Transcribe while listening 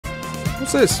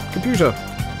What's this? Computer.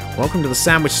 Welcome to the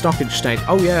sandwich stock exchange.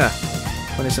 Oh yeah.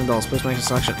 $27. Please make a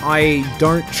selection. I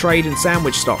don't trade in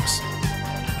sandwich stocks.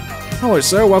 Hello,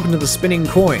 sir. Welcome to the spinning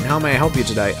coin. How may I help you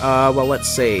today? Well, let's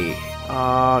see.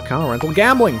 Car rental.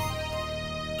 Gambling.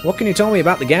 What can you tell me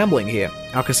about the gambling here?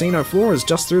 Our casino floor is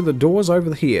just through the doors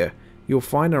over here. You'll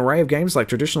find an array of games like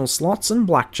traditional slots and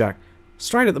blackjack.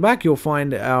 Straight at the back, you'll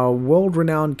find our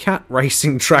world-renowned cat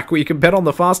racing track where you can bet on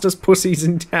the fastest pussies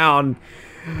in town.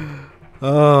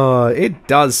 Oh, it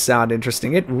does sound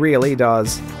interesting. It really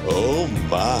does. Oh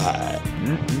my.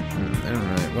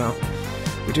 Alright, well,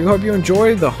 we do hope you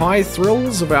enjoy the high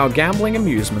thrills of our gambling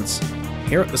amusements.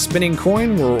 Here at the Spinning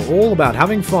Coin, we're all about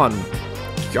having fun.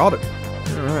 Got it.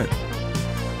 Alright.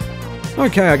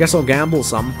 Okay, I guess I'll gamble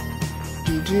some.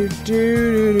 No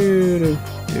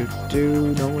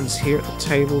one's here at the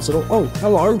tables at all. Oh,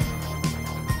 hello.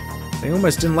 They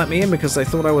almost didn't let me in because they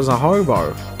thought I was a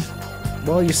hobo.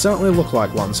 Well, you certainly look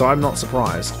like one, so I'm not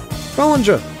surprised.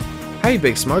 Bellinger! Hey,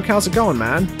 Big Smoke, how's it going,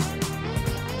 man?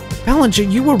 Bellinger,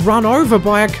 you were run over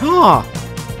by a car!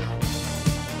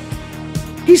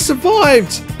 He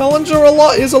survived! Bellinger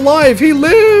is alive! He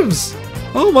lives!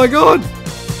 Oh my god!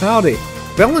 Howdy.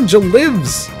 Bellinger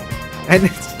lives! And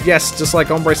yes, just like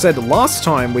Ombre said last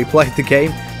time we played the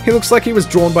game, he looks like he was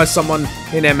drawn by someone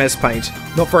in MS Paint.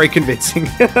 Not very convincing.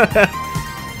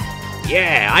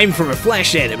 Yeah, I'm from a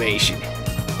Flash animation.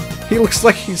 He looks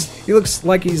like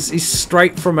he's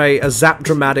straight from a Zap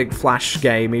Dramatic Flash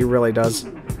game. He really does.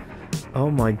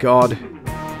 Oh my god.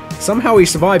 Somehow he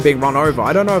survived being run over.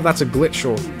 I don't know if that's a glitch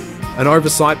or an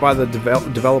oversight by the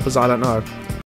developers. I don't know.